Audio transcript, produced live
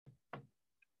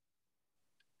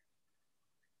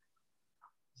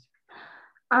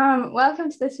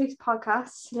Welcome to this week's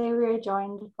podcast. Today we are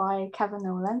joined by Kevin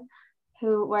Nolan,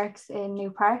 who works in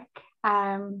New Park,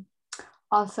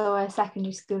 also a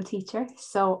secondary school teacher.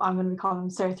 So I'm going to be calling him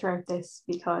Sir throughout this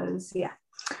because, yeah.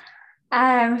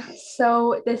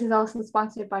 So this is also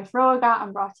sponsored by Froga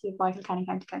and brought to you by Kilkenny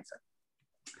County Council.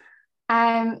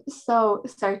 So to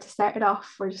start it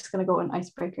off, we're just going to go an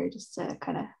icebreaker just to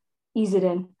kind of ease it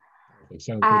in.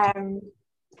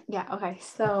 Yeah, okay.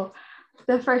 So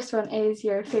the first one is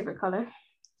your favorite color.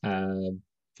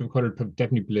 Favorite color,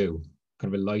 definitely blue,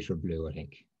 kind of a lighter blue, I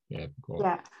think. Yeah. Cool.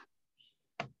 Yeah.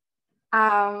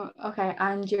 Okay,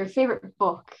 and your favorite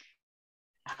book.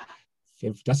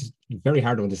 That's a very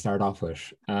hard one to start off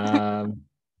with. I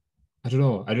don't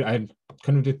know. I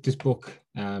kind of did this book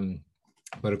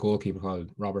about a goalkeeper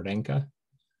called Robert Enke.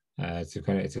 It's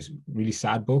a really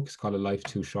sad book. It's called A Life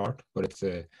Too Short, but it's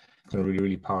a kind of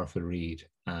really powerful read,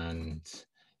 and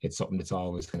it's something that's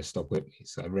always kind of stuck with me.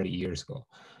 So I read it years ago.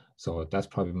 So that's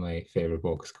probably my favorite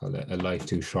book. It's called A Life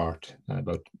Too Short,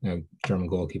 about a German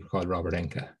goalkeeper called Robert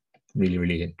Enke.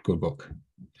 Really good book.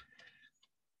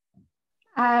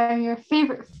 Your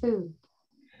favorite food.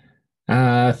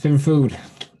 Favorite food.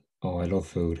 Oh, I love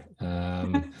food.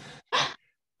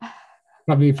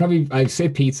 Probably I'd say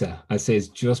pizza. I'd say it's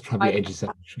just probably edges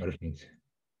out of other things.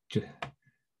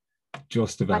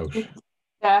 Just about.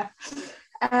 Yeah.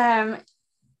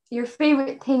 Your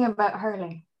favorite thing about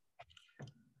hurling.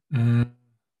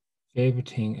 Favorite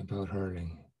thing about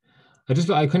hurling.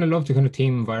 I kind of love the kind of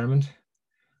team environment.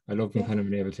 I love being kind of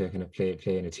being able to kind of play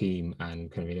in a team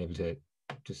and kind of being able to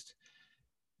just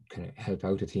kind of help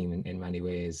out a team in many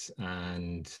ways.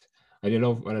 And what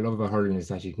I love about hurling is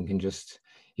that you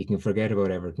can forget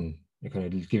about everything. It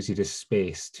kind of gives you this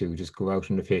space to just go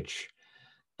out on the pitch,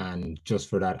 and just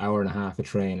for that hour and a half of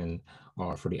training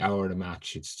or for the hour of the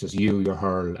match, it's just you, your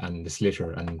hurl, and the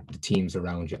slitter and the teams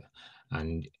around you,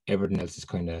 and everything else is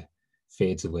kind of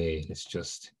fades away, and it's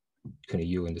just kind of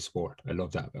you and the sport. I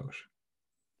love that about it.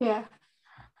 Yeah.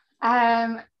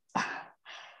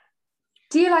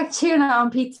 Do you like tuna on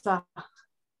pizza?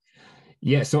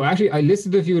 Yeah, so actually I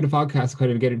listened to a few of the podcasts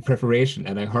kind of getting preparation,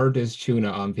 and I heard this tuna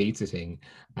on pizza thing,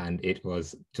 and it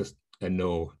was just a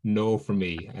no for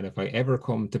me. And if I ever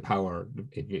come to power,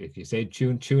 if you say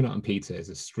tuna on pizza is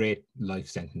a straight life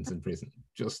sentence in prison.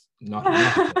 Just not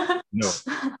no,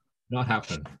 not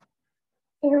happening.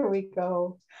 There we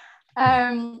go.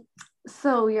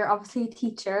 So you're obviously a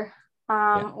teacher.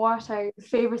 What are your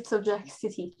favorite subjects to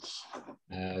teach?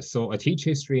 So I teach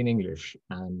history and English,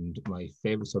 and my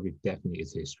favorite subject definitely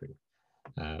is history.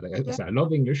 Like I said, I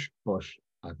love English, but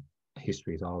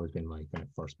history has always been my kind of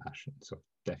first passion. So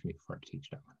definitely prefer to teach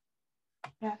that one.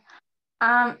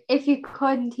 Yeah. If you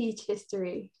couldn't teach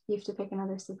history, you have to pick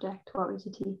another subject. What would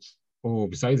you teach? Oh,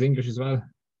 besides English as well?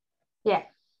 Yeah.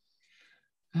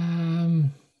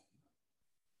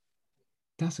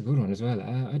 That's a good one as well.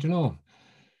 I don't know.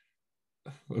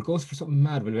 Well, it goes for something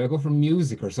mad. Will I go for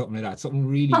music or something like that? Something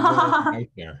really out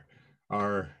there,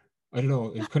 or I don't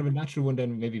know. It's kind of a natural one.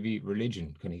 Then maybe be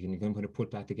religion. Can you kind of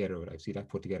put that together? I see that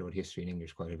put together with history and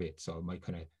English quite a bit, so I might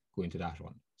kind of go into that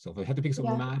one. So if I had to pick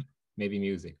something mad, maybe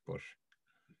music. But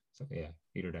so yeah,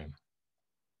 either them.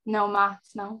 No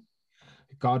maths, no.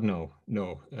 God, no.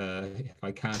 If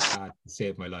I can't add to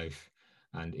save my life,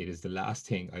 and it is the last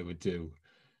thing I would do.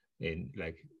 In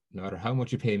like, no matter how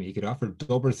much you pay me, you could offer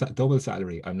double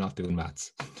salary. I'm not doing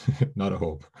maths. Not a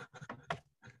hope.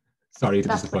 Sorry to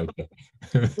disappoint you.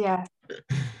 Yeah.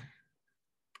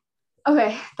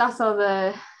 Okay, that's all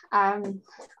the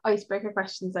icebreaker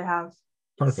questions I have.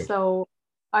 Perfect. So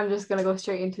I'm just gonna go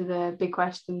straight into the big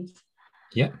questions.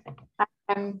 Yeah.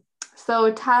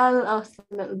 So tell us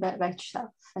a little bit about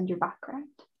yourself and your background.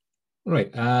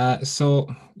 Right. So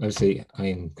obviously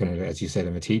I'm kind of, as you said,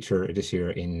 I'm a teacher this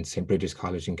year in St. Bridget's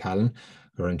College in Callan,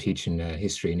 where I'm teaching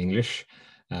history and English.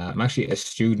 I'm actually a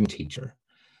student teacher.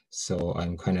 So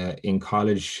I'm kind of in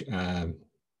college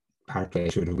partway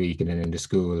through the week, and then in the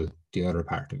school, the other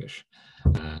part of it.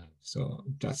 So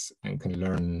I'm kind of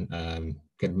learning,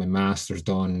 getting my master's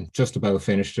done, just about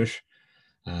finished it.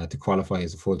 To qualify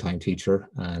as a full-time teacher,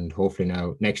 and hopefully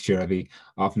now next year I'll be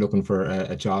off looking for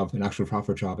a job, an actual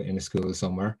proper job in a school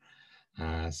somewhere.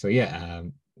 So yeah,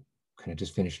 kind of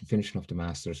just finishing up the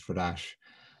masters for that.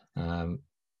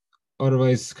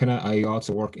 Otherwise, I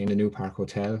also work in the New Park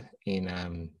Hotel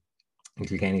in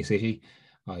Kilkenny City.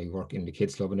 I work in the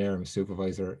kids club in there. I'm a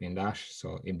supervisor in that.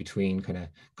 So in between kind of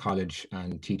college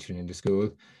and teaching in the school,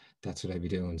 that's what I'd be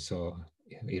doing. So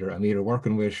I'm either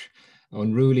working with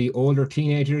unruly older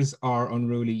teenagers or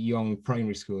unruly young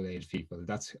primary school age people.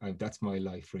 That's my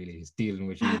life really, is dealing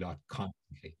with you lot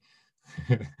constantly.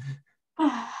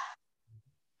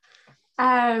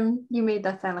 You made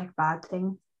that sound like a bad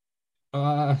thing.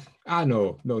 No,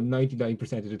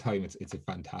 99% of the time it's a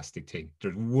fantastic thing.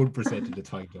 There's 1% of the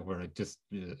time though where it just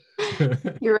You're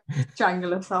ready to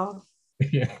strangle us all.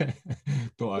 yeah.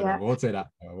 I Yeah. won't say that.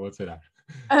 I won't say that.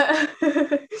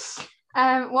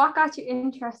 What got you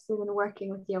interested in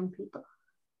working with young people?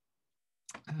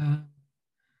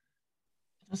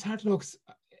 It's hard to know 'cause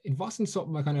it wasn't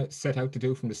something I kind of set out to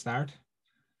do from the start.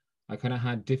 I kind of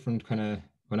had different kind of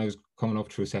when I was coming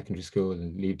up through secondary school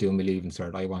and doing my leaving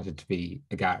cert, I wanted to be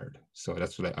a guard. So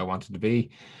that's what I wanted to be.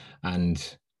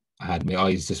 And I had my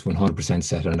eyes just 100%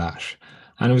 set on that.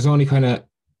 And it was only kind of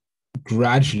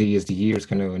gradually as the years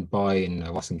kind of went by and I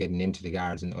wasn't getting into the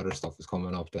guards and other stuff was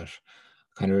coming up that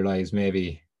I kind of realized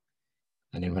maybe.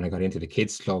 And then when I got into the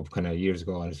kids club kind of years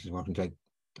ago, I was just walking like,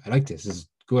 I like this. This is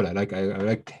good. I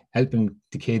like helping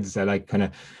the kids. I like kind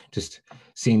of just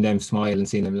seeing them smile and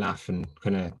seeing them laugh and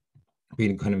kind of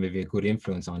being kind of maybe a good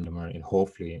influence on them or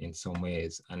hopefully in some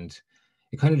ways. And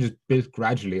it kind of just built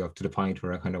gradually up to the point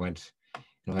where I kind of went,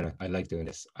 you know, I like doing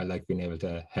this. I like being able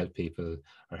to help people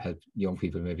or help young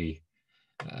people maybe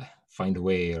find a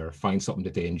way or find something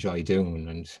that they enjoy doing.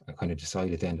 And I kind of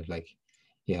decided then that like,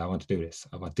 yeah, I want to do this.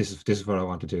 I want this is what I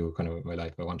want to do kind of with my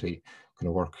life. I want to kind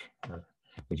of work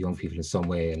with young people in some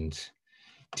way and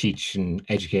teach and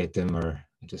educate them or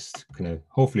just kind of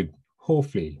hopefully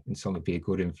in some way be a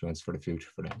good influence for the future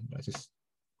for them. That's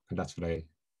what I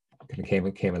kind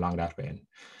of came along that way.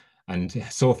 And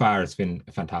so far it's been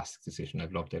a fantastic decision.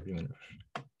 I've loved every minute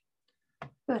of it.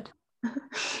 Good.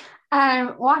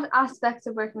 What aspects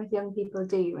of working with young people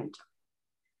do you enjoy?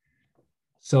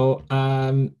 So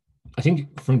I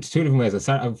think from two different ways. I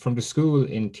started from the school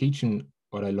in teaching.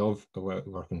 What I love about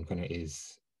working kind of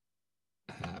is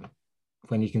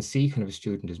when you can see kind of a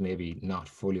student is maybe not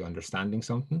fully understanding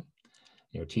something,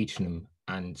 you're teaching them,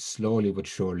 and slowly but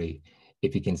surely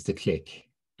it begins to click,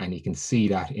 and you can see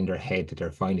that in their head that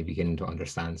they're finally beginning to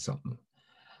understand something,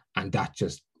 and that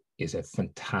just is a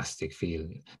fantastic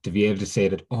feeling to be able to say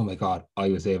that, oh my God, I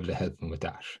was able to help them with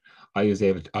that. I was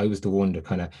the one that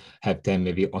kind of helped them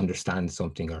maybe understand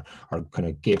something or kind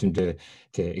of gave them the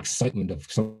excitement of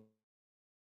some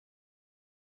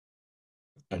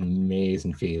an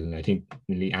amazing feeling. I think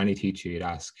nearly any teacher you'd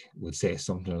ask would say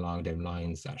something along them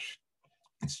lines, that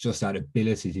it's just that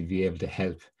ability to be able to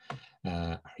help,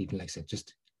 or even like I said,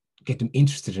 just get them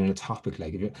interested in a topic.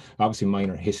 Like obviously mine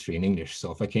are history and English.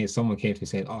 So if someone came to me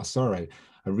saying, oh, sorry,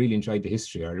 I really enjoyed the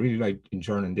history, or I really liked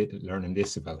learning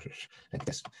this about it, like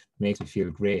this makes me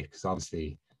feel great because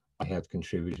obviously I helped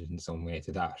contribute in some way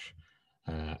to that.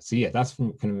 So yeah, that's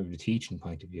from kind of the teaching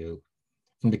point of view.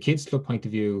 From the kids club point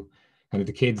of view, kind of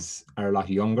the kids are a lot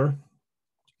younger.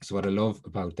 So what I love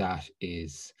about that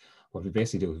is what we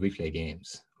basically do is we play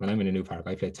games. When I'm in a new park,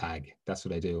 I play tag. That's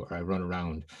what I do. Or I run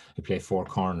around. I play four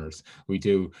corners. We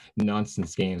do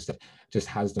nonsense games that just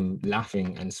has them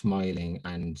laughing and smiling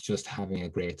and just having a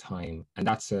great time. And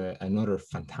that's another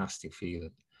fantastic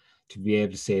feeling. To be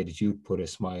able to say that you put a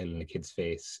smile on a kid's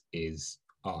face is,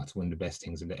 oh, it's one of the best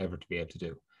things ever to be able to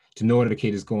do. To know that a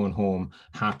kid is going home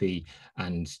happy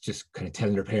and just kind of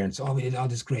telling their parents, oh, we did all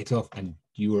this great stuff, and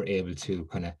you were able to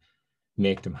kind of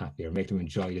make them happy or make them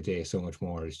enjoy the day so much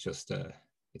more, is just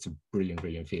it's a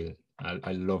brilliant feeling.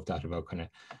 I love that about kind of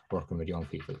working with young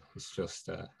people. It's just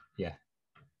yeah,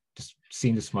 just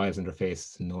seeing the smiles on their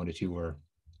faces and knowing that you were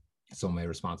some way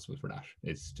responsible for that.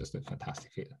 It's just a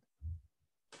fantastic feeling.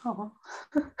 Oh.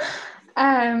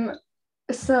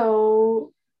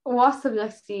 So what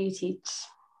subjects do you teach?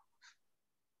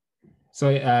 So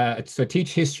I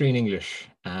teach history and English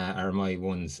are my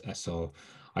ones. So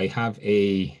I have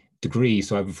a degree.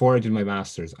 So before I did my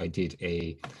master's, I did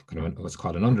a kind of what's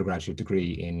called an undergraduate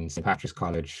degree in St. Patrick's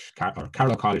College, or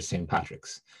Carlow College St.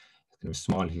 Patrick's, kind of a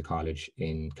small little college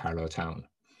in Carlow Town.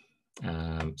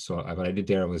 So what I did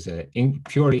there was a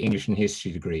purely English and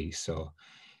history degree. So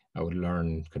I would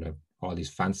learn kind of all these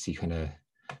fancy kind of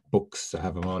books. I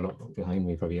have them all up behind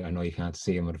me. Probably I know you can't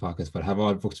see them in the pockets, but I have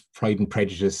all books, Pride and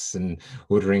Prejudice and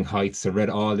Wuthering Heights. I read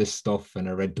all this stuff, and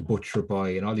I read The Butcher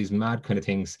Boy and all these mad kind of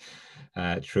things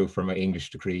through for my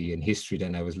English degree. In history,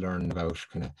 then I was learning about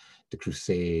kind of the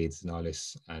Crusades and all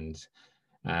this, and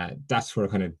that's where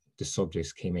kind of the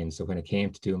subjects came in. So when it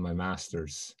came to doing my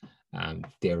masters,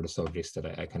 they were the subjects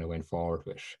that I kind of went forward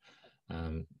with.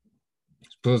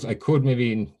 Suppose I could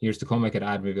maybe in years to come I could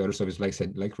add maybe other subjects like I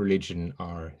said, like religion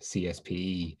or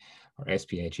CSPE or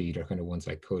SPHE. They're kind of ones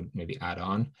I could maybe add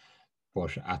on,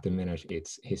 but at the minute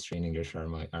it's history and English are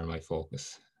my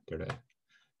focus. They're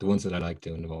the ones that I like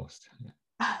doing the most.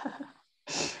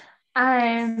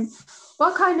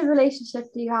 What kind of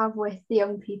relationship do you have with the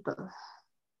young people?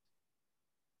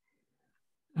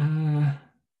 I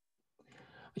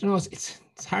don't know. It's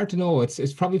hard to know.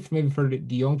 It's probably maybe for the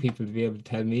young people to be able to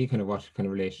tell me kind of what kind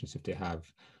of relationship they have.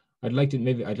 I'd like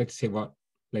to say what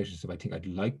relationship I think I'd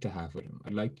like to have with them.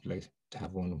 I'd like to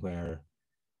have one where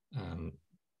um,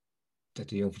 that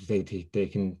the young people they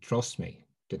can trust me,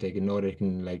 that they can know they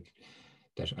can like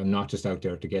that I'm not just out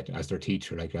there to get as their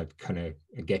teacher, like that kind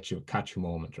of get you catch you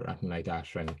moment or anything like that,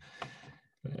 and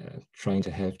trying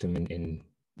to help them in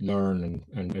learn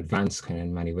and advance kind of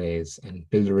in many ways and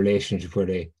build a relationship where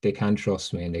they can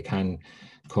trust me and they can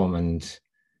come and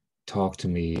talk to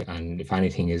me, and if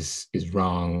anything is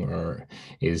wrong or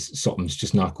is something's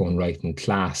just not going right in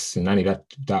class and any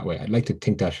that way, I'd like to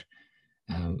think that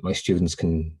my students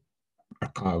can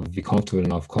be comfortable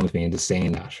enough coming to me and just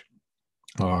saying that,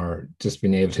 or just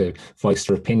being able to voice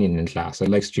their opinion in class. I'd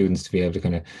like students to be able to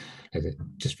kind of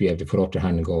just be able to put up their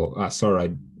hand and go, sir,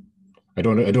 I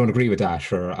don't agree with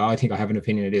that, or I think I have an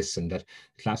opinion of this, and that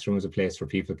the classroom is a place where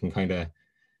people can kind of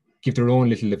give their own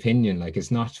little opinion. Like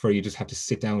it's not where you just have to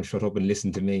sit down, shut up, and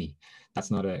listen to me. That's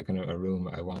not a kind of a room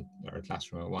I want or a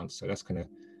classroom I want. So that's kind of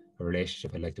a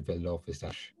relationship I'd like to build up. Is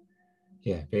that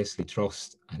basically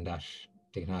trust, and that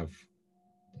they can have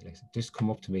like, just come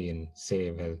up to me and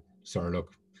say, well, sir,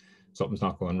 look, something's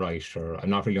not going right, or I'm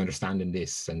not really understanding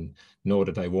this, and know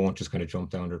that I won't just kind of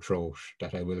jump down their throat,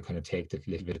 that I will kind of take that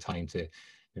little bit of time to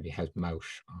maybe help them out,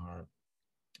 or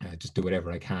just do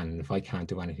whatever I can. And if I can't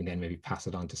do anything, then maybe pass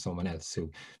it on to someone else who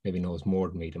maybe knows more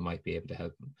than me that might be able to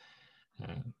help them.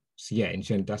 So yeah, in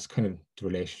general, that's kind of the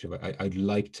relationship I'd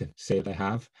like to say that I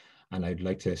have, and I'd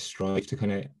like to strive to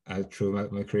kind of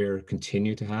throughout my career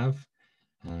continue to have.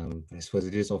 But I suppose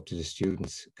it is up to the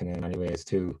students kind of in many ways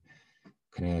to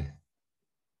kind of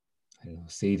I don't know,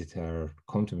 see that or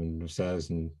come to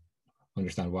themselves and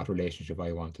understand what relationship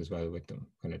I want as well with them.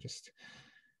 Kind of just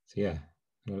so yeah,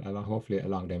 hopefully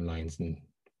along them lines, and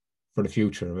for the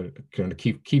future, we'll kind of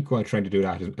keep going trying to do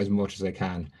that as much as I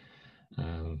can.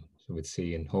 So we'd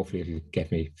see, and hopefully it'll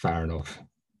get me far enough.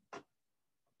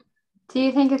 Do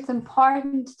you think it's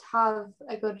important to have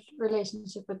a good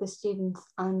relationship with the students,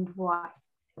 and why?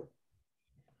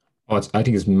 Oh, I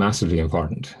think it's massively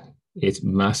important. It's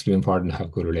massively important to have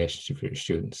a good relationship with your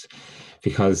students,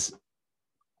 because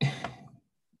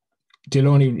they'll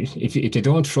only if they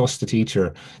don't trust the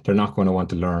teacher, they're not going to want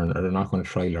to learn, or they're not going to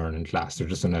try learn in class. They're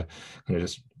just going to kind of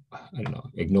just I don't know,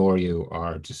 ignore you,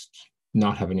 or just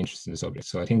not have an interest in the subject.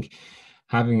 So I think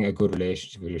having a good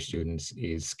relationship with your students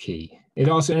is key. It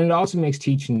also makes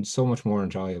teaching so much more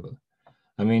enjoyable.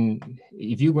 I mean,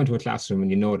 if you go into a classroom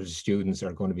and you know that the students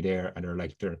are going to be there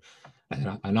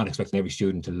and I'm not expecting every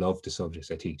student to love the subjects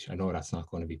I teach. I know that's not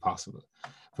going to be possible.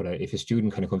 But if a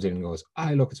student kind of comes in and goes,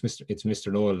 look, it's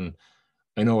Mr. Nolan,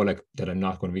 I know like that I'm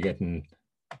not going to be getting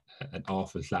an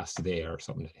awful class today or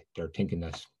something. They're thinking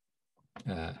that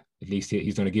at least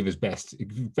he's going to give his best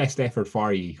effort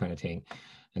for you, kind of thing,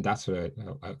 and that's what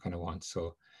I kind of want.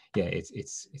 So yeah,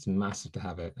 it's massive to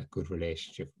have a good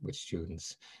relationship with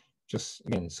students, just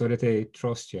again so that they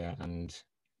trust you, and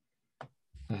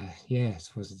I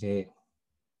suppose they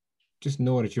just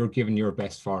know that you're giving your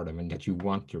best for them and that you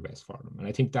want your best for them. And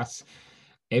I think that's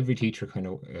every teacher kind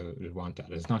of will want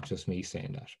that. It's not just me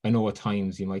saying that. I know at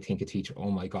times you might think a teacher, oh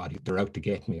my God, they're out to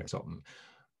get me or something,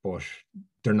 but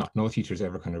they're not. No teacher's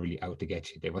ever kind of really out to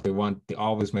get you. What they want, they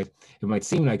always it might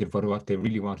seem like it, but what they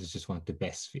really want is just want the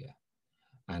best for you.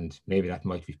 And maybe that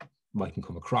mightn't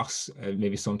come across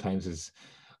maybe sometimes as,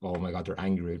 oh my God, they're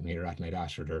angry with me or acting like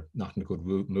that, or they're not in a good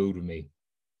mood with me.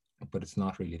 But it's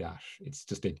not really that. It's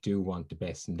just they do want the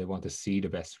best, and they want to see the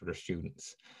best for their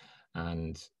students.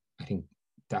 And I think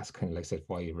that's kind of like I said,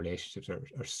 why relationships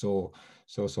are so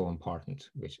important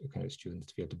with kind of students,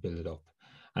 to be able to build it up.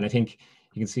 And I think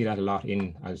you can see that a lot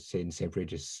in, I would say, in St.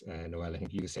 Bridget's, Noel. I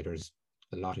think you said there's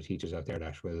a lot of teachers out there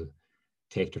that will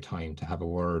take their time to have a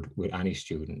word with any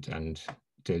student, and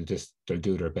they'll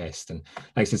do their best. And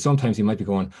like I said, sometimes you might be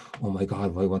going, oh my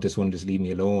God, why won't this one just leave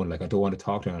me alone? Like I don't want to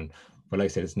talk to them. But like I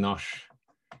said, it's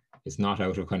not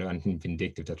out of kind of anything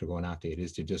vindictive that they're going after. It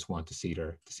is to just want to see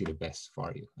the best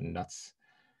for you. And that's,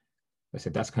 like I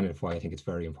said, that's kind of why I think it's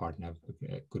very important to have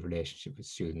a good relationship with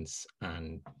students.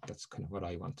 And that's kind of what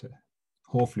I want to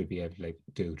hopefully be able to like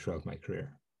do throughout my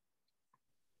career.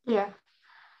 Yeah.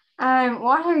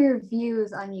 What are your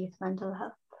views on youth mental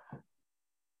health?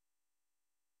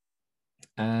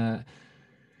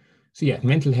 So yeah,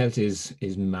 mental health is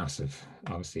massive.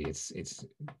 Obviously, it's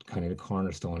kind of the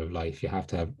cornerstone of life. You have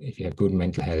to have, if you have good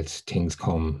mental health, things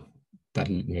come that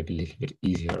maybe a little bit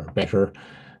easier or better.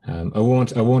 I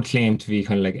won't claim to be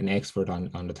kind of like an expert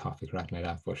on the topic or anything like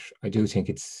that, but I do think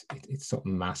it's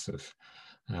something massive,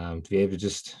 to be able to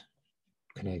just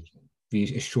kind of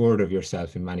be assured of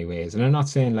yourself in many ways. And I'm not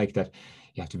saying like that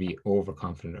you have to be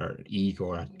overconfident or ego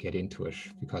or get into it,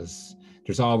 because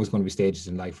there's always going to be stages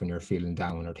in life when you're feeling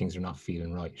down or things are not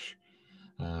feeling right.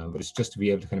 But it's just to be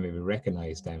able to kind of maybe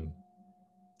recognize them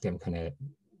kind of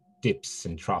dips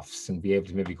and troughs, and be able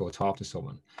to maybe go talk to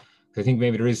someone. I think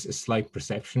maybe there is a slight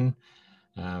perception.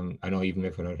 I know even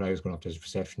if when I was growing up, there's a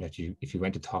perception that if you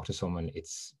went to talk to someone,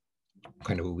 it's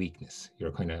kind of a weakness.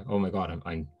 You're kind of, oh my God,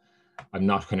 I'm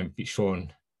not kind of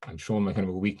I'm showing my kind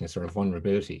of a weakness or a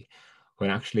vulnerability,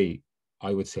 when actually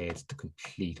I would say it's the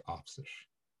complete opposite.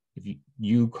 If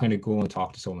you kind of go and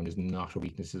talk to someone, is not a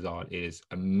weakness at all. It is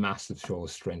a massive show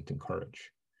of strength and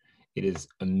courage. It is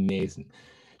amazing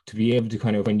to be able to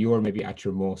kind of, when you're maybe at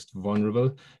your most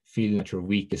vulnerable, feeling at your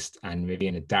weakest and maybe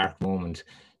in a dark moment,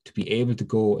 to be able to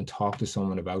go and talk to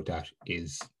someone about that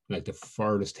is like the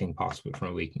furthest thing possible from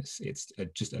a weakness. It's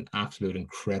just an absolute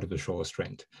incredible show of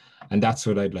strength. And that's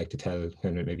what I'd like to tell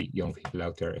kind of maybe young people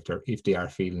out there, if they are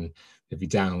feeling maybe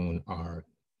down or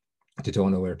they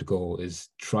don't know where to go, is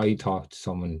try talk to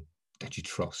someone that you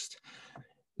trust.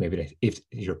 Maybe that if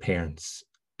your parents,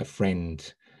 a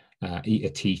friend, a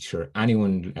teacher,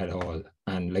 anyone at all.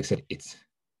 And like I said, it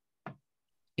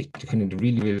kind of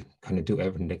really will kind of do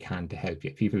everything they can to help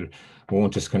you. People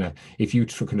won't just kind of, if you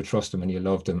kind of trust them and you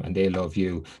love them and they love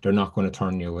you, they're not going to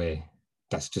turn you away.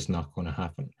 That's just not going to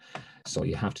happen. So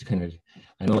you have to kind of,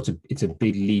 I know it's a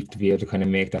big leap to be able to kind of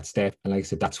make that step. And like I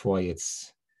said, that's why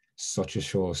it's such a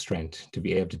show of strength to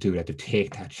be able to do that, to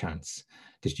take that chance,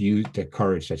 to use the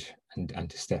courage that and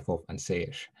to step up and say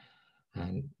it.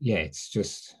 And yeah, it's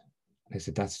just, like I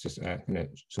said, that's just kind of,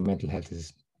 so mental health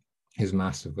is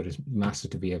massive, but it's massive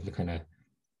to be able to kind of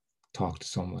talk to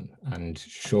someone and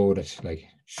show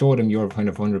them your kind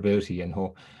of vulnerability and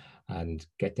hope, and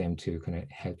get them to kind of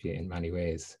help you in many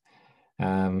ways.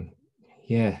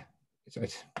 Yeah,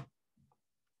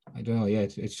 I don't know. Yeah,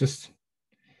 it's just,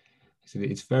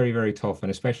 it's very, very tough.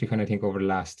 And especially kind of think over the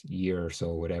last year or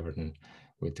so with everything,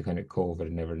 with the kind of COVID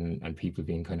and everything, and people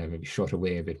being kind of maybe shut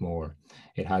away a bit more,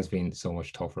 it has been so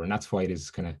much tougher. And that's why it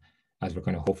is kind of, as we're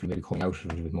kind of hopefully maybe coming out of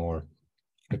it a bit more,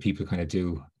 that people kind of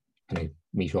do kind of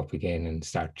meet up again and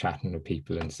start chatting with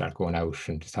people and start going out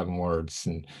and just having words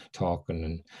and talking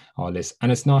and all this.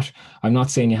 And it's not, I'm not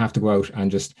saying you have to go out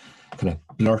and just kind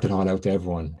of blurt it all out to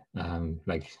everyone.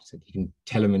 Like I said, you can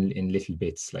tell them in little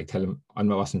bits, like tell them I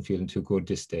wasn't feeling too good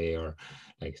this day, or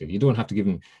like I said, you don't have to give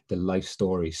them the life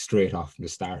story straight off from the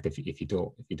start if you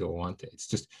don't want it. It's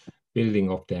just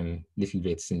building up them little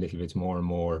bits and little bits more and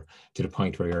more to the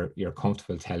point where you're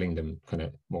comfortable telling them kind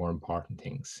of more important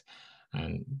things.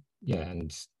 And yeah,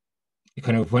 and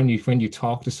kind of when you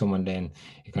talk to someone, then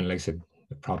you kind of, like I said,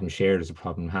 a problem shared is a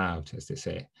problem halved, as they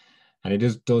say. And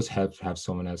it does help to have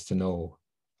someone else to know,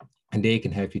 and they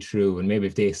can help you through. And maybe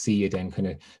if they see you then kind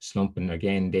of slumping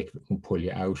again, they can pull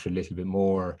you out a little bit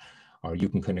more, or you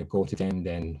can kind of go to them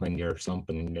then when you're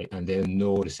slumping, and they'll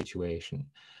know the situation.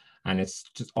 And it's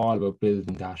just all about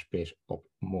building that bit up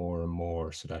more and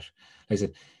more, so that, like I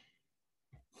said,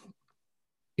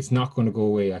 it's not going to go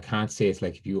away. I can't say it's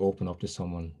like if you open up to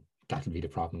someone, that'll be the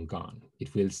problem gone.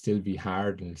 It will still be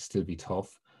hard and it'll still be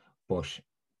tough, but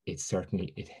it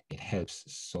certainly, it helps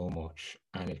so much.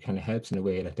 And it kind of helps in a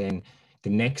way that then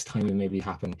the next time it maybe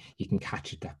happen, you can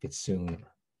catch it that bit sooner,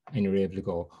 and you're able to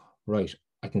go, right,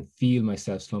 I can feel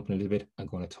myself slumping a little bit, I'm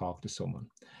going to talk to someone.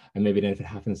 And maybe then if it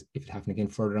happens again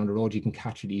further down the road, you can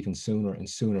catch it even sooner and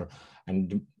sooner.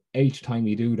 And each time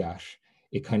you do that,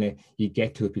 it kind of, you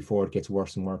get to it before it gets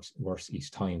worse and worse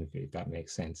each time, if that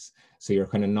makes sense. So you're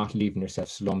kind of not leaving yourself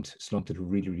slumped at a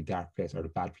really, really dark place, or the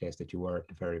bad place that you were at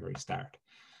the very, very start.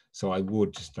 So I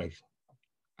would just I'd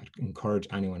encourage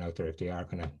anyone out there, if they are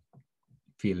kind of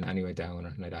feeling any way down or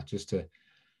anything like that, just to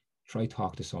try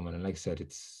talk to someone. And like I said,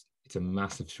 it's a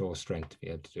massive show of strength to be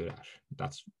able to do that.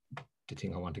 That's the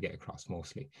thing I want to get across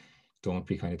mostly. Don't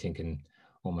be kind of thinking,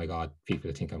 oh my God,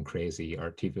 people think I'm crazy,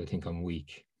 or people think I'm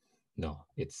weak. No,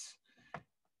 it's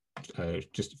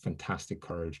just fantastic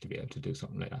courage to be able to do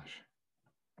something like that.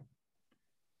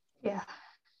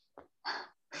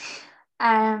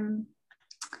 Yeah.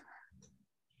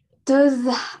 Does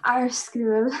our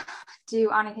school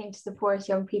do anything to support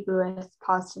young people with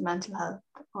positive mental health,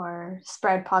 or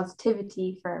spread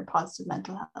positivity for positive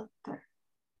mental health? Or,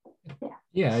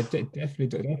 yeah, it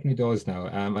definitely does now.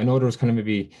 I know there was kind of,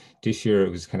 maybe this year it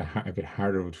was kind of a bit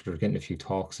harder. We were getting a few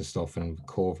talks and stuff, and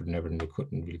COVID and everything, we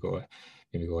couldn't really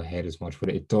go ahead as much. But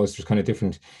it does. There's kind of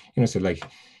different, so like,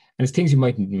 And it's things you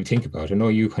mightn't even think about. I know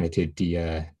you kind of did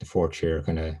the fourth year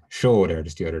kind of show there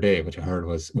just the other day, which I heard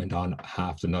went on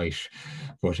half the night.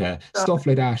 But stuff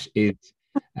like that is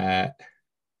uh,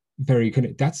 very kind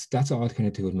of that's all kind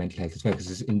of to do with mental health as well,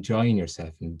 because it's enjoying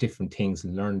yourself and different things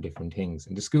and learn different things.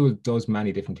 And the school does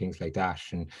many different things like that,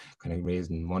 and kind of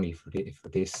raising money for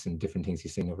this and different things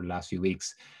you've seen over the last few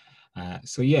weeks.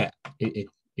 So yeah,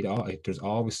 there's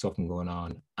always something going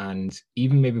on, and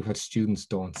even maybe what students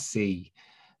don't see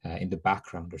in the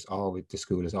background, the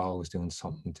school is always doing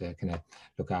something to kind of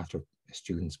look after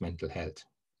students' mental health.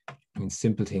 I mean,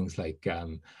 simple things like,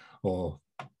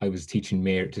 I was teaching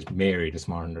Mary this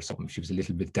morning or something. She was a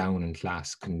little bit down in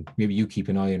class. Can maybe you keep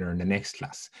an eye on her in the next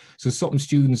class? So something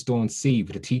students don't see,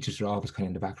 but the teachers are always kind of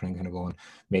in the background, kind of going,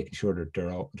 making sure that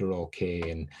they're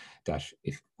okay, and that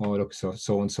if look,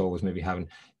 so and so was maybe having,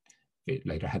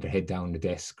 like, they had their head down the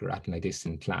desk or acting like this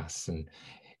in class. And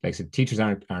like I said, teachers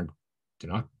aren't they're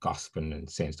not gossiping and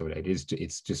saying stuff like that.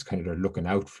 It's just kind of, they're looking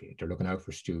out for you. They're looking out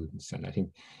for students. And I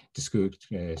think the school,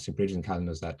 St. Bridget's in Callan,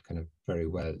 does that kind of very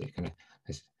well. They kind of,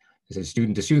 as the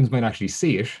students might actually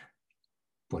see it,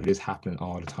 but it is happening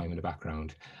all the time in the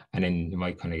background. And then you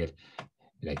might kind of get,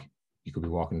 like, you could be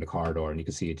walking in the corridor and you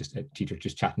could see a teacher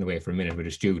just chatting away for a minute with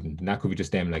a student. And that could be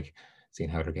just them, like, seeing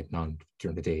how they're getting on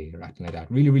during the day or acting like that.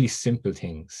 Really, really simple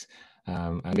things.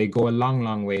 And they go a long,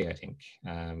 long way, I think.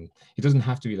 It doesn't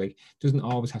have to be like, it doesn't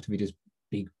always have to be this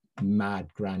big, mad,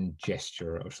 grand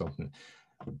gesture or something.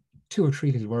 2 or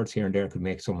 3 little words here and there could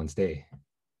make someone's day.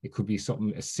 It could be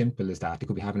something as simple as that. They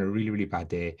could be having a really, really bad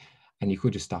day, and you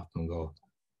could just stop them and go,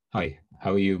 "Hi,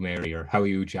 how are you, Mary?" or "How are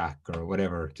you, Jack?" or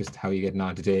whatever. Just, how are you getting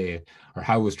on today? Or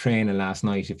how was training last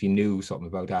night, if you knew something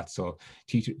about that. So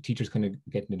teachers kind of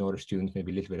getting to know their students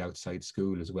maybe a little bit outside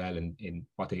school as well, and in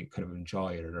what they kind of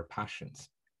enjoy or their passions.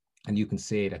 And you can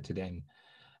say that to them.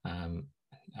 And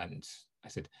I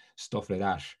said, stuff like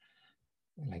that,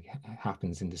 like,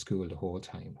 happens in the school the whole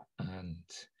time. And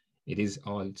it is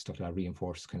all stuff that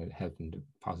reinforces kind of helping the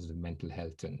positive mental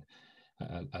health and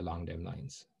along them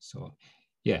lines. So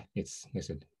yeah, it's, like I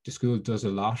said, the school does a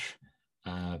lot.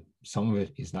 Some of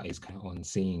it is kind of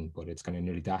unseen, but it's kind of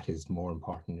nearly, that is more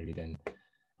important really than,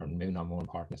 or maybe not more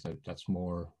important, that's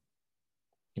more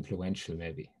influential,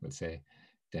 maybe, let's say,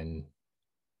 than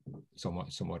some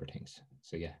other things.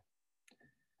 So yeah.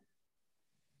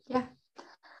 Yeah.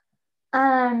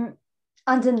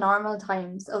 And in normal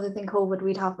times, other than COVID,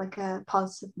 we'd have like a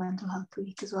positive mental health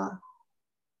week as well.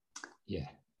 Yeah.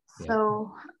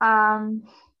 So,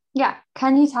 yeah,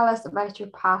 can you tell us about your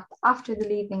path after the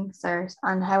Leaving Cert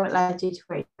and how it led you to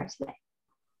where you are today?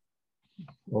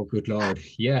 Oh, good Lord.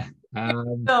 Yeah.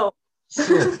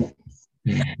 So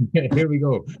here we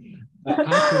go.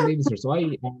 After the Leaving Cert, so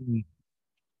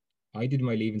I did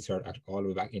my Leaving Cert all the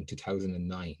way back in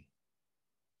 2009.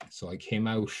 So I came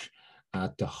out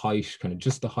at the height, kind of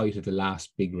just the height of the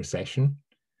last big recession.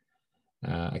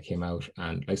 I came out,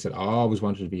 and like I said, I always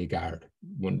wanted to be a guard.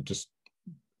 Just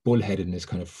bullheadedness,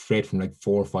 kind of straight from like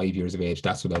 4 or 5 years of age.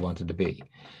 That's what I wanted to be.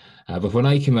 But when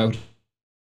I came out,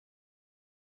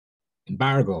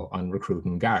 embargo on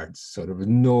recruiting guards, so there was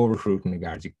no recruiting the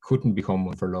guards. You couldn't become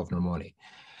one for love nor money.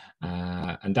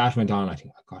 And that went on, I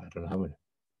think, God, I don't know how many,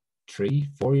 3,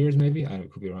 4 years maybe. I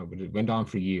could be wrong, but it went on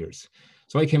for years.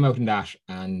 So I came out in that,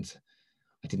 and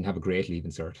I didn't have a great Leaving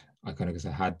Cert. I kind of, because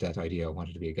I had that idea, I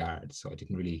wanted to be a guard, so I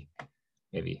didn't really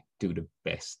maybe do the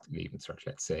best Leaving Cert,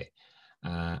 let's say.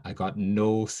 I got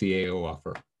no CAO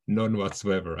offer, none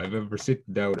whatsoever. I remember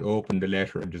sitting down, opened the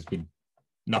letter, and just been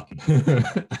nothing.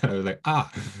 I was like,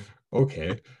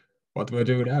 okay, what do I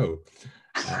do now?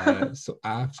 So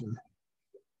after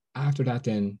that,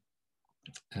 then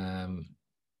I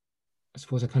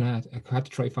suppose I had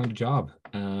to try to find a job,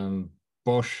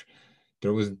 but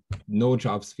there was no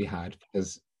jobs to be had,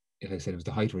 because, like I said, it was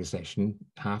the height of recession.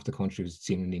 Half the country was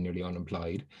seemingly nearly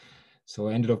unemployed. So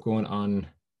I ended up going on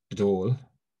the dole,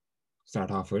 start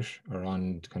off with, or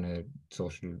on kind of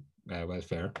social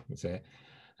welfare, I would say.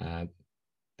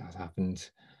 That happened.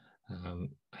 I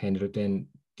ended up then,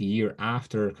 the year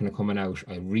after kind of coming out,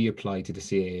 I reapplied to the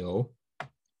CAO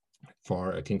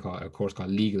for a course called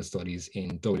Legal Studies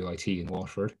in WIT in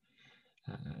Waterford.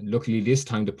 Luckily, this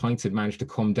time the points had managed to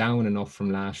come down enough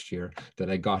from last year that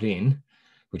I got in,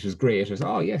 which was great. I was,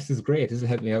 oh yes, this is great. This will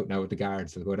help me out now with the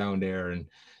guards. I'll go down there and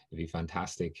it'll be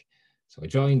fantastic. So I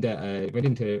joined, went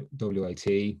into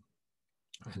WIT,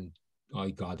 and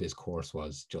God, this course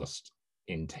was just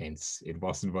intense. It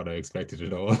wasn't what I expected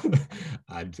at all.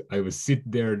 And I was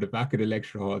sitting there in the back of the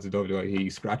lecture halls at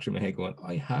WIT, scratching my head going,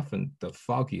 I haven't the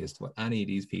foggiest what any of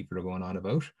these people are going on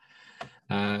about.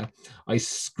 I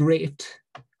scraped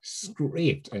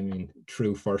scraped, I mean,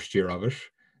 through first year of it,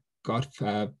 got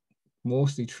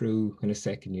mostly through kind of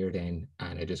second year then,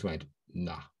 and I just went,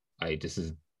 nah, this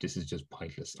is just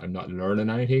pointless. I'm not learning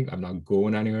anything. I'm not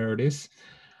going anywhere with this.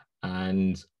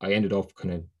 And I ended up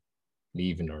kind of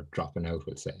leaving or dropping out,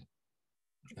 we'll say,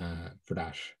 for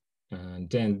that. And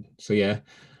then, so yeah.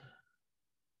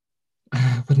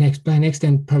 But next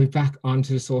then probably back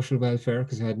onto the social welfare,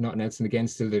 because I had nothing else. And again,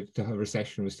 still the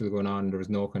recession was still going on. There was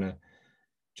no kind of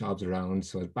jobs around.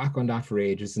 So I was back on that for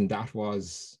ages, and that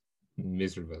was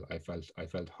miserable. I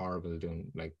felt horrible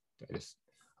doing, like, I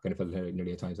kind of felt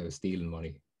nearly at times I was stealing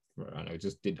money, and I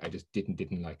just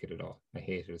didn't like it at all. I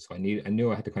hated it. So I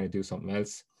knew I had to kind of do something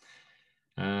else.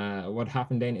 What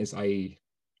happened then is I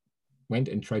went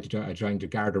and tried to I joined the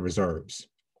Garda Reserves.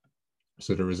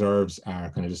 So the reserves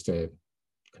are kind of just a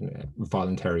kind of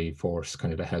voluntary force,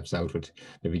 kind of that helps out with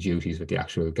maybe duties with the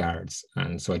actual guards.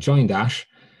 And so I joined that.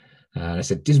 And I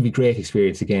said, this would be a great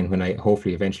experience again when I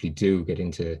hopefully eventually do get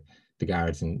into the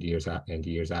guards in the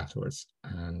years afterwards.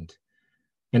 And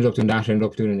ended up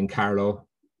doing it in Carlow.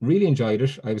 Really enjoyed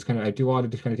it. I do all of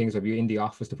the kind of things. I'd be in the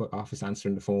office, to put office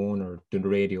answering the phone, or doing the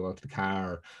radio out of the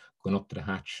car, or going up to the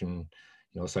hatch and,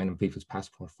 signing people's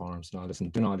passport forms and all this,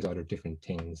 and doing all these other different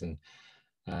things. And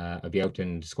I'd be out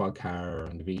in the squad car or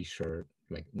on the beach, or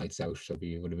like nights out.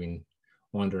 Would have been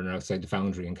wandering outside the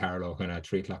foundry in Carlow kind of at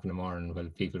 3 o'clock in the morning while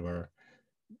people were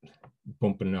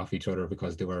bumping off each other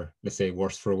because they were, let's say,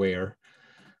 worse for wear.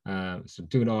 So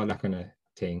doing all that kind of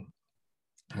thing.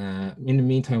 In the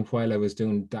meantime, while I was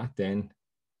doing that, then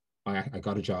I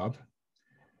got a job.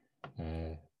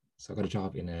 So I got a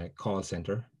job in a call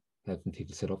center, helping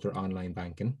people set up their online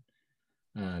banking.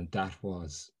 And that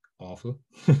was awful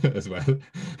as well.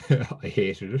 I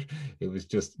hated it. It was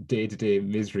just day-to-day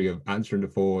misery of answering the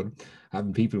phone,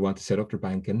 having people want to set up their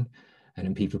banking, and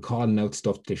then people calling out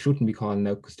stuff they shouldn't be calling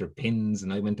out because they're pins.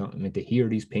 And I went to hear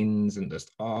these pins, and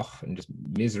just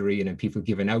misery, and then people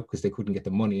giving out because they couldn't get the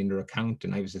money in their account,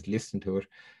 and I was just listening to it.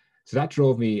 So that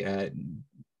drove me to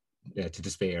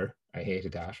despair. I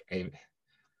hated that. I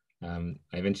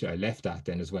left that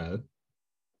then as well.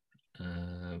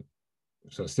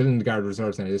 So still in the Garda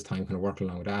Reserves, and at this time kind of working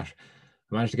along with that.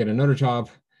 I managed to get another job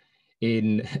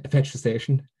in a petrol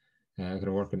station, kind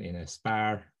of working in a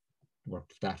spar.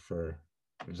 Worked that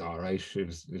it was all right.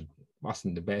 It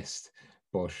wasn't the best,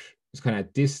 but it's kind of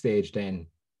at this stage then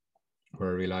where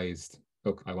I realized,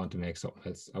 look, I want to make something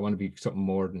else. I want to be something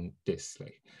more than this.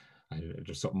 Like,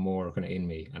 there's something more kind of in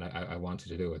me, and I wanted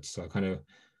to do it. So I kind of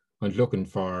went looking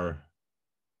for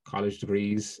college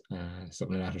degrees,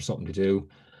 something like that, or something to do.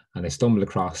 And I stumbled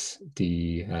across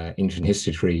the English and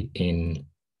history degree in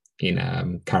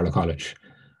Carlow College,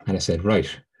 and I said, right,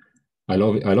 I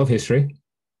love history,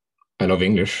 I love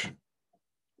English,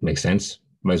 makes sense.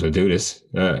 Might as well do this.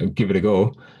 Give it a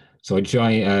go. So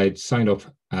I signed up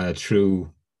through.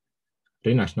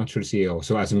 Not through the CAO.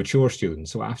 So as a mature student,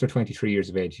 so after 23 years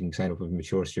of age, you can sign up as a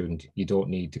mature student. You don't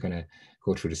need to kind of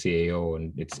go through the CAO,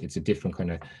 and it's a different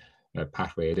kind of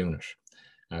pathway of doing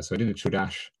it. So I did it through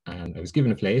that, and I was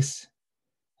given a place.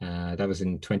 That was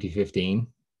in 2015,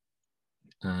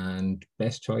 and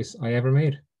best choice I ever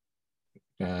made.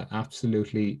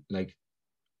 Absolutely, like,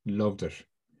 loved it.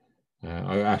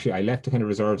 I left the kind of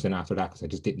reserves in after that because I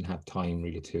just didn't have time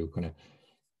really to kind of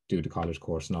do the college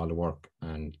course and all the work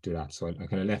and do that. So I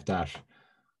kind of left that.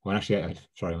 Well, actually, I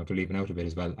want to leave it out a bit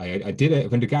as well. I did it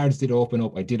when the guards did open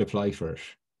up. I did apply for it.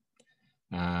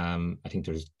 I think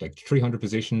there's like 300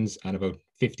 positions, and about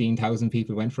 15,000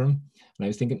 people went for them. And I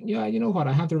was thinking, yeah, you know what?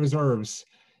 I have the reserves.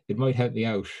 It might help me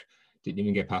out. Didn't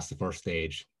even get past the first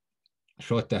stage.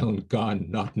 Shut down, gone,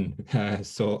 nothing.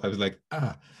 So I was like,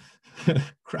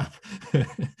 crap.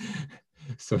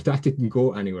 So that didn't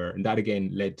go anywhere. And that again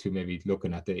led to maybe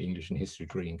looking at the English and history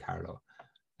degree in Carlow.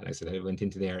 And I said I went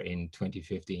into there in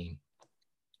 2015,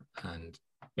 and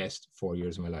best 4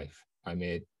 years of my life. I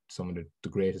made some of the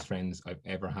greatest friends I've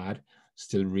ever had,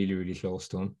 still really, really close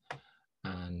to them.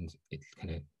 And it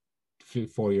kind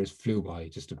of 4 years flew by,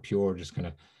 just a pure, just kind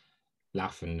of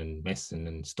laughing and messing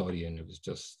and studying. It was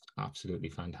just absolutely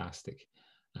fantastic.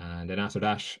 And then after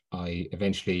that, I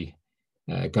eventually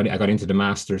got into the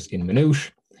masters in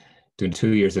Maynooth, doing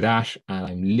 2 years of that, and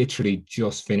I'm literally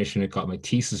just finishing it. Got my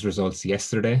thesis results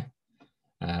yesterday.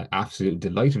 Absolutely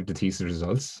delighted with the thesis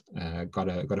results. Got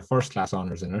a first class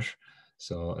honours in it,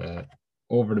 so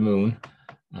over the moon.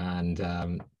 And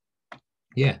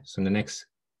so in the next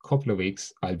couple of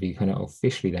weeks, I'll be kind of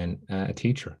officially then a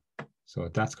teacher. So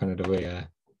that's kind of the way.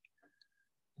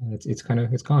 It's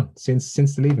gone since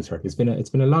the Leaving Cert. It's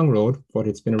been a long road, but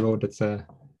it's been a road that's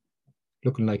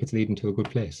looking like it's leading to a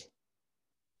good place.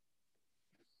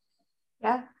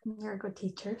 You're a good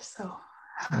teacher, so.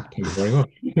 Oh, thank you very much.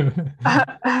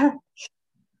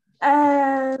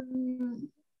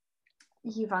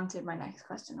 You've answered my next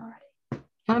question already.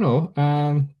 I don't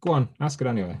know. Go on, ask it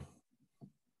anyway.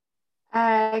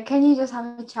 Can you just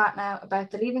have a chat now about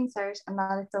the Leaving Cert and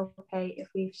that it's okay if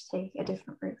we take a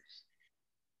different route?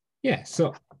 Yeah,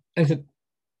 so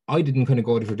I didn't kind of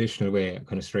go the traditional way,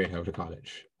 kind of straight out of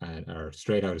college or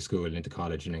straight out of school into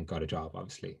college and then got a job,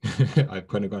 obviously. I've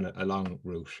kind of gone a long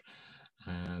route.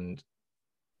 And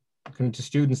kind of to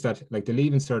students that like the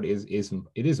Leaving Cert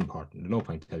is important. There's no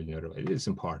point telling you otherwise. It is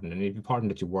important, and it's important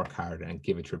that you work hard and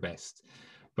give it your best.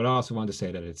 But I also want to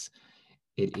say that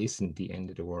it isn't the end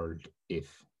of the world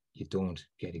if you don't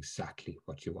get exactly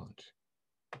what you want.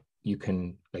 You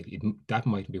can that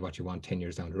might be what you want 10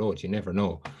 years down the road. You never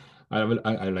know. I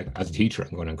like, as a teacher,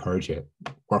 I'm going to encourage you,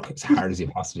 work as hard as you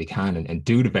possibly can and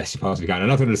do the best you possibly can. I'm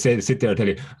not going to sit there and tell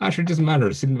you, actually, it doesn't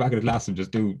matter. Sit in the back of the class and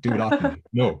just do nothing.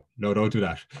 No, don't do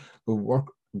that. But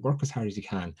work as hard as you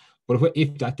can. But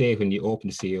if that day when you open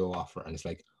the CEO offer and it's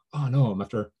like, oh no, I'm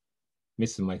after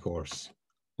missing my course.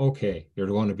 Okay, you're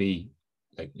going to be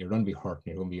hurt and you're going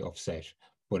to be upset.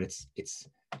 But it's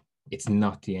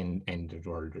not the end of the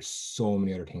world. There's so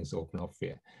many other things to open up for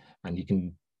you, and you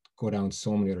can go down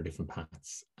so many other different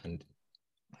paths. And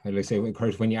like I say,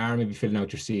 encourage when you are maybe filling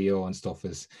out your CEO and stuff,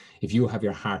 is if you have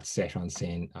your heart set on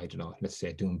saying, I don't know, let's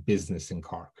say doing business in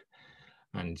Cork,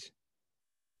 and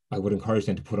I would encourage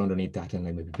them to put underneath that and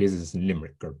like maybe business in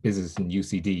Limerick or business in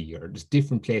UCD or just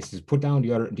different places. Put down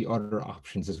the other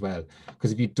options as well,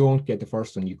 because if you don't get the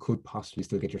first one, you could possibly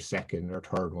still get your second or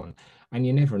third one, and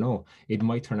you never know. It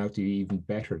might turn out to be even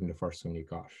better than the first one you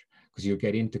got, because you'll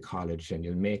get into college and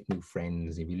you'll make new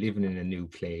friends. You'll be living in a new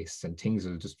place, and things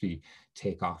will just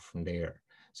take off from there.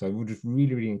 So I would just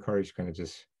really encourage kind of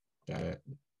just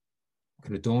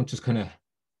don't just kind of.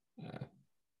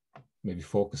 Maybe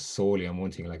focus solely on one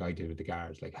thing like I did with the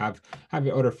guards. Like have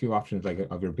your other few options like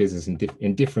of your business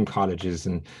in different colleges,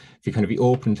 and if you kind of be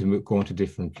open to going to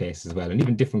different places as well, and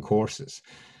even different courses.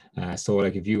 So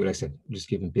like if you, like I said, just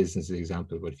giving business as an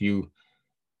example, but if you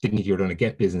didn't think you were going to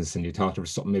get business and you thought there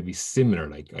was something maybe similar,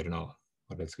 like I don't know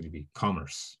what else could it be,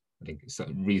 commerce. I think it's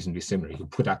reasonably similar. You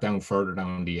could put that down further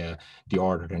down the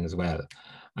order then as well,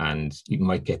 and you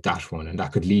might get that one, and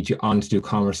that could lead you on to do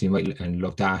commerce. You might and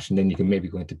love that, and then you can maybe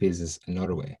go into business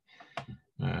another way.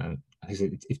 I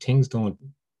said, if things don't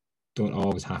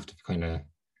always have to kind of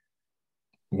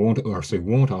won't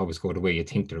always go the way you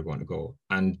think they're going to go,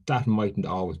 and that mightn't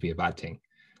always be a bad thing.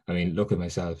 I mean, look at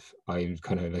myself. I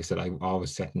kind of, like I said, I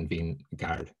always set in being a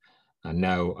guard, and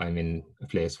now I'm in a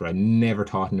place where I never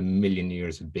thought in a million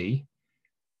years would be,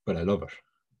 but I love it.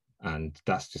 And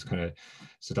that's just kind of,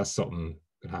 so that's something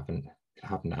could happen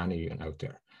to anyone out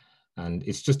there. And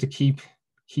it's just to keep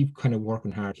kind of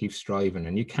working hard, keep striving,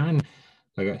 and you can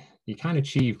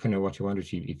achieve kind of what you want to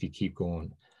achieve if you keep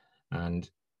going. And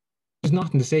there's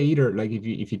nothing to say either, like if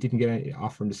you didn't get an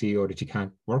offer from the CEO that you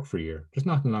can't work for a year. There's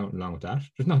nothing wrong with that.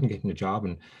 There's nothing getting a job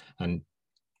and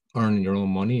earning your own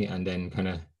money and then kind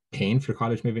of paying for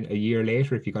college maybe a year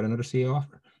later if you got another CEO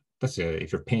offer.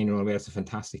 If you're paying your own way, that's a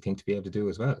fantastic thing to be able to do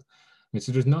as well. I mean,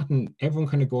 so there's nothing, everyone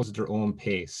kind of goes at their own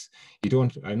pace.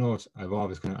 I know I've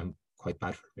always I'm quite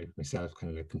bad for myself,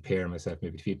 kind of like compare myself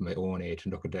maybe to people my own age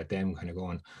and look at them kind of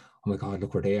going, oh my God,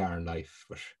 look where they are in life.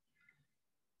 But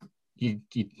you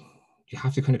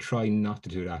have to kind of try not to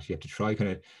do that. You have to try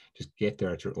kind of just get there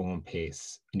at your own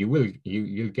pace, and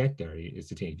you'll get there. Is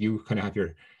the thing. If you kind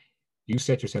of you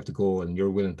set yourself the goal and you're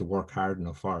willing to work hard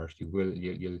enough for it,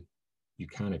 you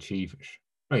can achieve it.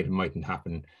 Right, it mightn't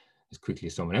happen as quickly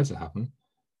as someone else will happen,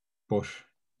 but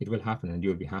it will happen, and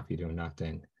you'll be happy doing that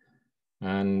then.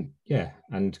 And yeah,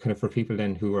 and kind of for people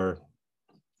then who are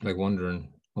like wondering,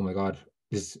 oh my God,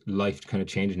 is life kind of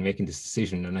changing, making this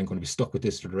decision, and I'm going to be stuck with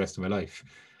this for the rest of my life?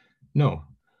 No,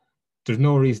 there's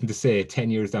no reason to say 10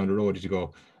 years down the road that you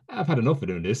go, I've had enough of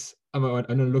doing this. I'm going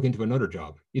to look into another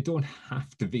job. You don't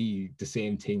have to be the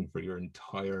same thing for your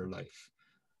entire life.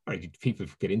 All right, people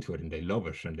get into it and they love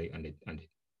it and they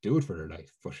do it for their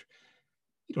life, but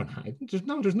you don't have.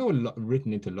 There's no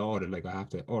written into law that like I have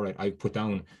to. All right, I put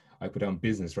down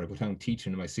business, or I put down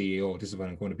teaching to my CEO. This is what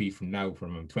I'm going to be from now,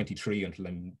 from I'm 23 until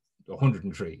I'm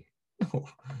 103. No,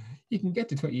 you can get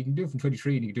to 20. You can do it from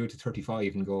 23 and you can do it to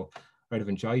 35 and go, right, I've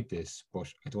enjoyed this,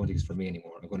 but I don't think it's for me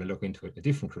anymore. I'm going to look into a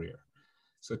different career.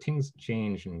 So things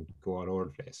change and go all over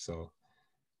the place. So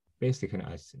basically,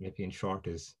 kind of maybe in short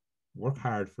is work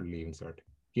hard for Leaving Cert,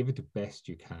 give it the best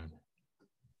you can,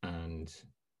 and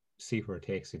see where it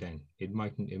takes you. Then it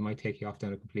might take you off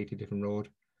down a completely different road,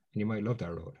 and you might love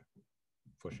that road.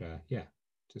 But yeah,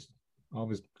 just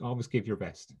always give your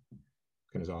best.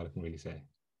 Kind of all I can really say.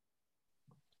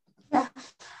 Yeah.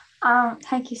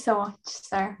 Thank you so much,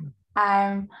 sir.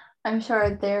 I'm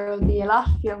sure there will be a lot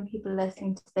of young people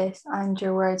listening to this, and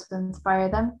your words will inspire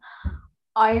them.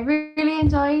 I really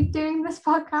enjoyed doing this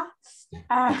podcast.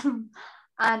 And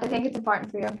I think it's important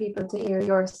for young people to hear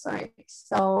your story.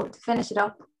 So to finish it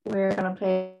up, we're going to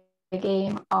play a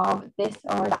game of this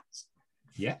or that.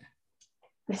 Yeah.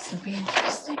 This will be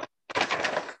interesting.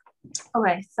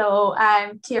 Okay, so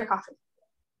tea or coffee?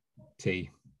 Tea.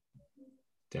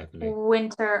 Definitely.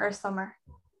 Winter or summer?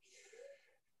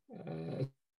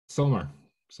 Summer.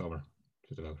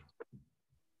 Just about.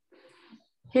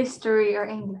 History or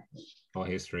English? Oh,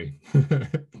 history.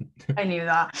 I knew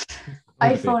that.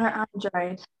 iPhone or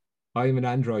Android? I'm an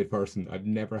Android person. I've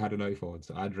never had an iPhone,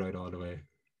 so Android all the way.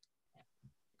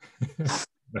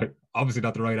 Right. Obviously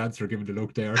not the right answer given the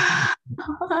look there.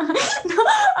 No,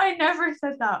 I never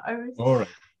said that. I was all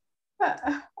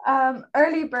right.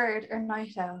 Early bird or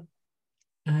night owl?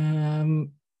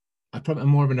 I'm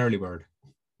more of an early bird.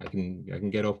 I can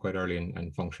get up quite early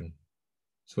and function.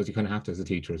 Suppose you kind of have to as a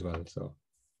teacher as well. So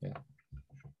yeah.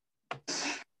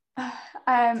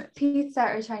 Pizza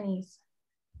or Chinese?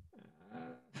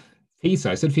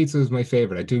 Pizza. I said pizza is my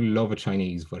favorite. I do love a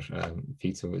Chinese, but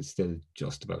pizza is still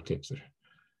just about tips it.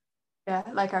 Yeah,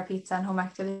 like our pizza and home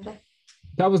ec the other day.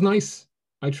 That was nice.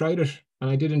 I tried it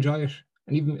and I did enjoy it.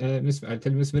 And even I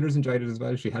tell you, Miss Smithers enjoyed it as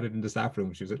well. She had it in the staff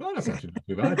room. She was like, "Oh, that's actually not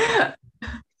too bad."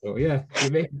 So yeah, they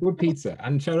make good pizza.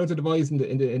 And shout out to the boys in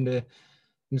the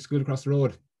school across the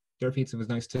road. Their pizza was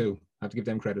nice too. I have to give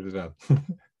them credit as well.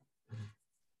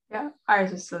 Yeah,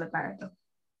 ours is still a better though.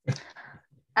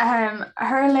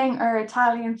 Hurling or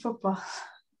Italian football?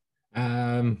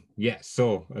 Yeah.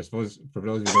 So I suppose for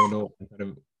those who don't know,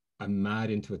 I'm mad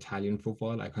into Italian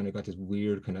football. I kind of got this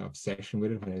weird kind of obsession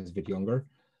with it when I was a bit younger.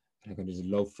 I kind of just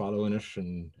love following it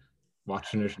and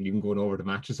watching it and even going over the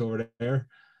matches over there.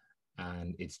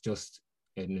 And it's just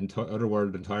an other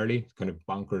world entirely, kind of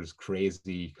bonkers,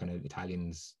 crazy, kind of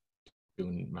Italians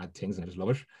doing mad things, and I just love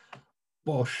it.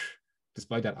 But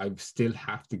despite that, I still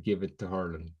have to give it to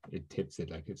hurling. It tips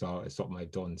it, like it's something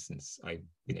I've done since I've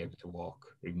been able to walk,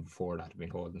 or even before that I've been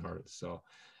holding hurls. So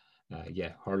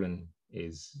yeah, hurling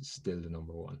is still the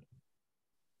number one.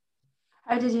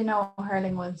 How did you know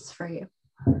hurling was for you?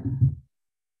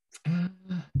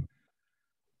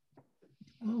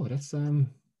 That's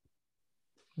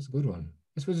a good one.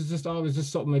 I suppose it's just always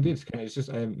just something I did. It's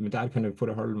just my dad kind of put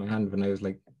a hurl in my hand when I was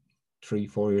like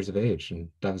 3-4 years of age, and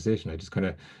that was it. And I just kind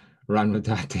of ran with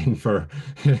that then for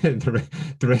the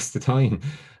rest of the time.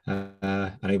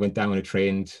 And I went down and I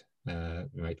trained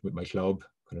with my club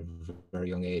kind of a very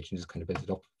young age, and just kind of built it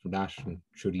up from that and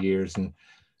through the years and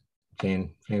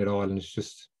playing it all. And it's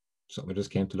just something I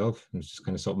just came to love. And it's just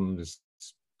kind of something that's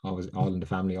always all in the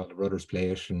family. All the brothers play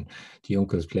it, and the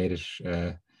uncles played it.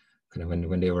 Kind of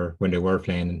when they were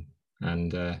playing,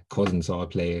 and cousins all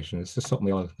play it, and it's just something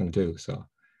we all kind of do. So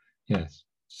yeah, it's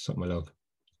something I love.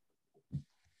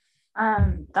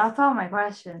 That's all my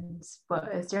questions,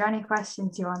 but is there any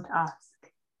questions you want to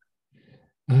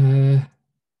ask?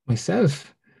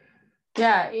 Myself?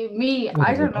 Yeah, me.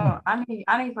 I don't know.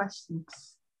 Any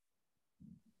questions?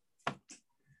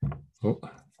 Oh,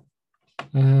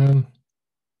 I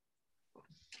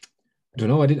don't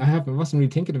know. I wasn't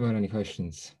really thinking about any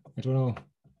questions. I don't know.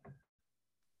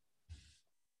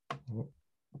 Oh.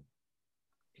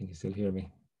 Can you still hear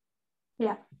me?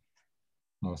 Yeah.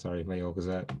 Oh, sorry,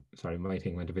 my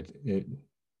thing went a bit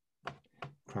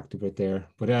cracked a bit there.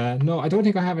 But no, I don't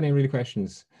think I have any really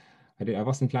questions. I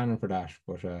wasn't planning for that,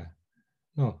 but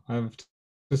no, I've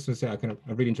just to say I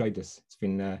really enjoyed this. It's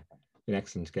been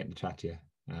excellent getting to chat to you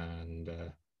and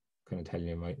kind of telling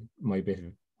you my bit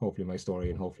of, hopefully my story,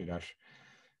 and hopefully that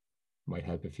might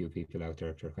help a few people out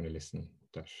there to kind of listen,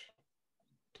 that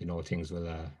to know things will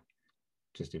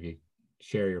just if you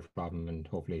share your problem and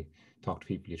hopefully talk to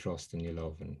people you trust and you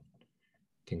love, and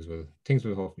things will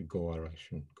hopefully go all right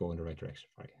and go in the right direction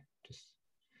for you. Just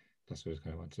that's what I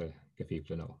kind of want to get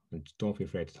people to know. And don't be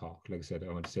afraid to talk. Like I said,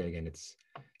 I want to say again, it's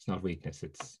not weakness,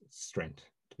 it's strength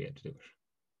to be able to do it.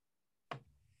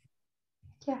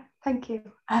 Yeah, thank you.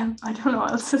 I don't know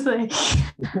what else to say.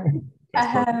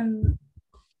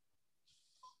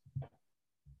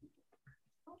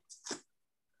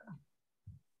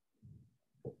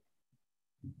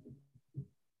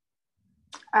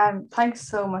 Thanks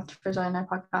so much for joining our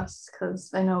podcast,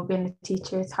 because I know being a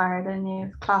teacher is hard and you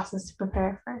have classes to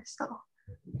prepare for. So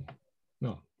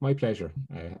no, my pleasure.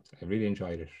 I really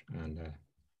enjoyed it, and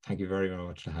thank you very, very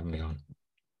much for having me on.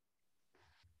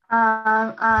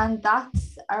 And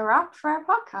that's a wrap for our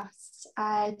podcast.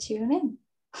 Tune in.